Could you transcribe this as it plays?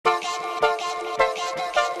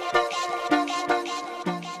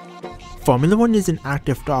Formula 1 is in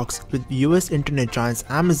active talks with US internet giants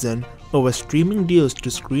Amazon over streaming deals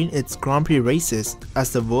to screen its Grand Prix races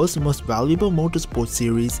as the world's most valuable motorsport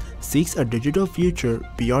series seeks a digital future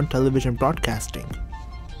beyond television broadcasting.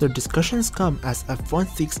 The discussions come as F1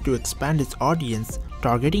 seeks to expand its audience,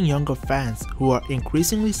 targeting younger fans who are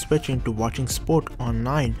increasingly switching to watching sport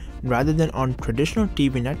online rather than on traditional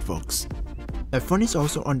TV networks. F1 is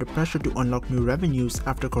also under pressure to unlock new revenues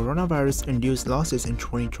after coronavirus-induced losses in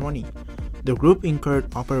 2020. The group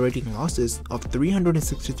incurred operating losses of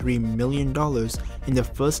 $363 million in the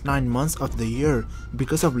first 9 months of the year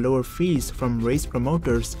because of lower fees from race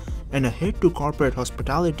promoters and a hit to corporate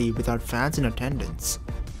hospitality without fans in attendance.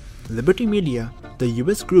 Liberty Media, the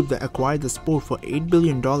US group that acquired the sport for $8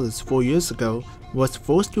 billion 4 years ago, was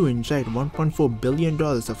forced to inject $1.4 billion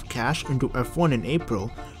of cash into F1 in April,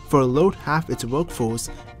 furloughed half its workforce,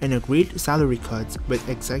 and agreed salary cuts with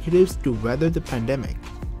executives to weather the pandemic.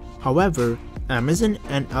 However, Amazon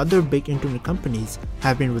and other big internet companies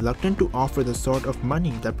have been reluctant to offer the sort of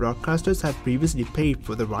money that broadcasters have previously paid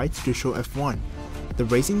for the rights to show F1. The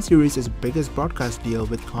racing series' biggest broadcast deal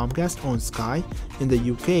with Comcast-owned Sky in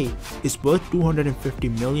the UK is worth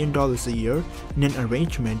 $250 million a year in an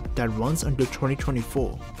arrangement that runs until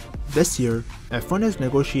 2024. This year, F1 has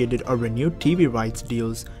negotiated or renewed TV rights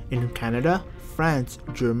deals in Canada, France,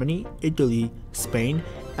 Germany, Italy, Spain,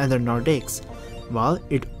 and the Nordics, while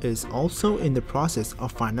it is also in the process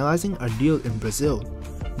of finalizing a deal in Brazil.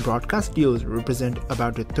 Broadcast deals represent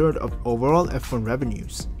about a third of overall F1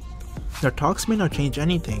 revenues. The talks may not change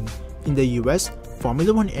anything. In the US,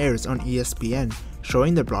 Formula 1 airs on ESPN,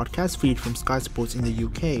 showing the broadcast feed from Sky Sports in the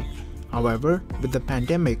UK. However, with the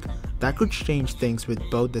pandemic, that could change things with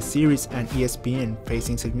both the series and ESPN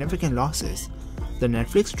facing significant losses. The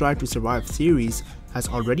Netflix Drive to Survive series has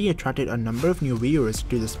already attracted a number of new viewers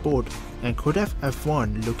to the sport and could have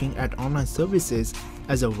F1 looking at online services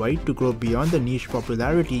as a way to grow beyond the niche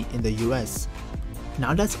popularity in the US.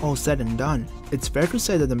 Now that's all said and done, it's fair to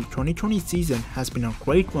say that the 2020 season has been a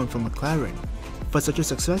great one for McLaren. For such a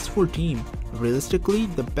successful team, realistically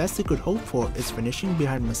the best they could hope for is finishing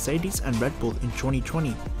behind Mercedes and Red Bull in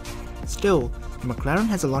 2020. Still, McLaren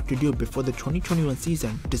has a lot to do before the 2021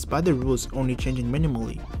 season despite the rules only changing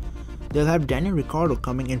minimally. They'll have Daniel Ricciardo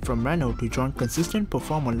coming in from Renault to join consistent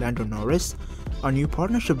performer Lando Norris, a new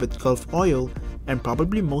partnership with Gulf Oil, and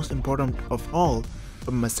probably most important of all,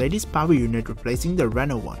 a Mercedes power unit replacing the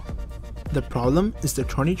Renault one. The problem is the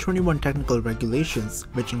 2021 technical regulations,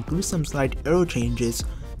 which include some slight aero changes,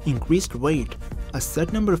 increased weight, a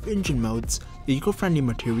set number of engine modes, eco-friendly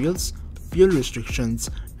materials, fuel restrictions,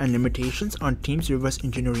 and limitations on teams' reverse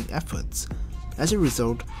engineering efforts. As a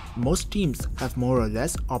result, most teams have more or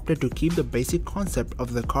less opted to keep the basic concept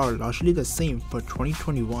of the car largely the same for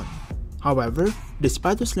 2021. However,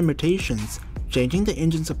 despite those limitations, changing the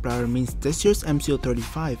engine supplier means this year's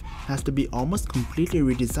MCO35 has to be almost completely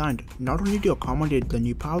redesigned not only to accommodate the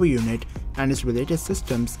new power unit and its related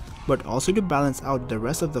systems, but also to balance out the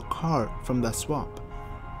rest of the car from the swap.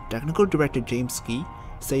 Technical Director James Key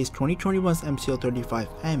says 2021's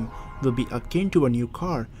MCO35M will be akin to a new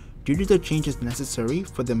car due to the changes necessary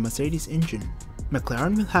for the Mercedes engine.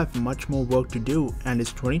 McLaren will have much more work to do and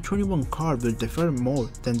its 2021 car will differ more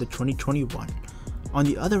than the 2021. On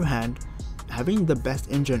the other hand, having the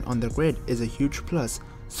best engine on the grid is a huge plus,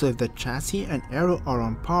 so if the chassis and aero are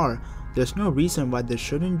on par, there's no reason why they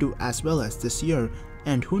shouldn't do as well as this year,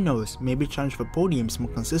 and who knows, maybe challenge for podiums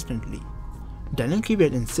more consistently. Daniel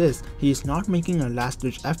Kvyat insists he is not making a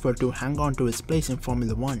last-ditch effort to hang on to his place in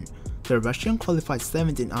Formula 1. The Russian qualified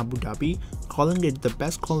 7th in Abu Dhabi, calling it the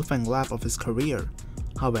best qualifying lap of his career.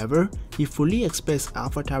 However, he fully expects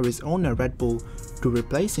AlphaTauri's owner Red Bull to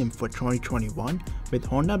replace him for 2021 with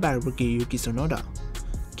Honda-backed rookie Yuki Tsunoda.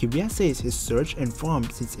 Kvyat says his surge in form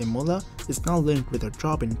since Imola is now linked with a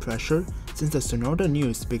drop in pressure since the Tsunoda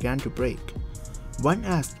news began to break. When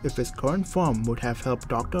asked if his current form would have helped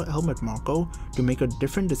Dr. Helmut Marko to make a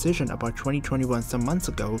different decision about 2021 some months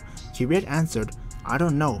ago, Kvyat answered, "I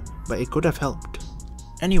don't know, but it could have helped."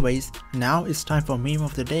 Anyways, now it's time for meme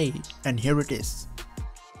of the day, and here it is.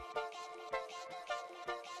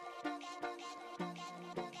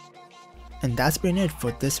 And that's been it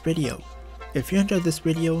for this video. If you enjoyed this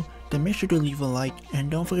video, then make sure to leave a like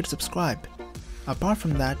and don't forget to subscribe. Apart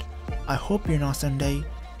from that, I hope you're an awesome day,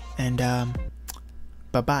 and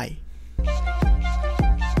bye bye.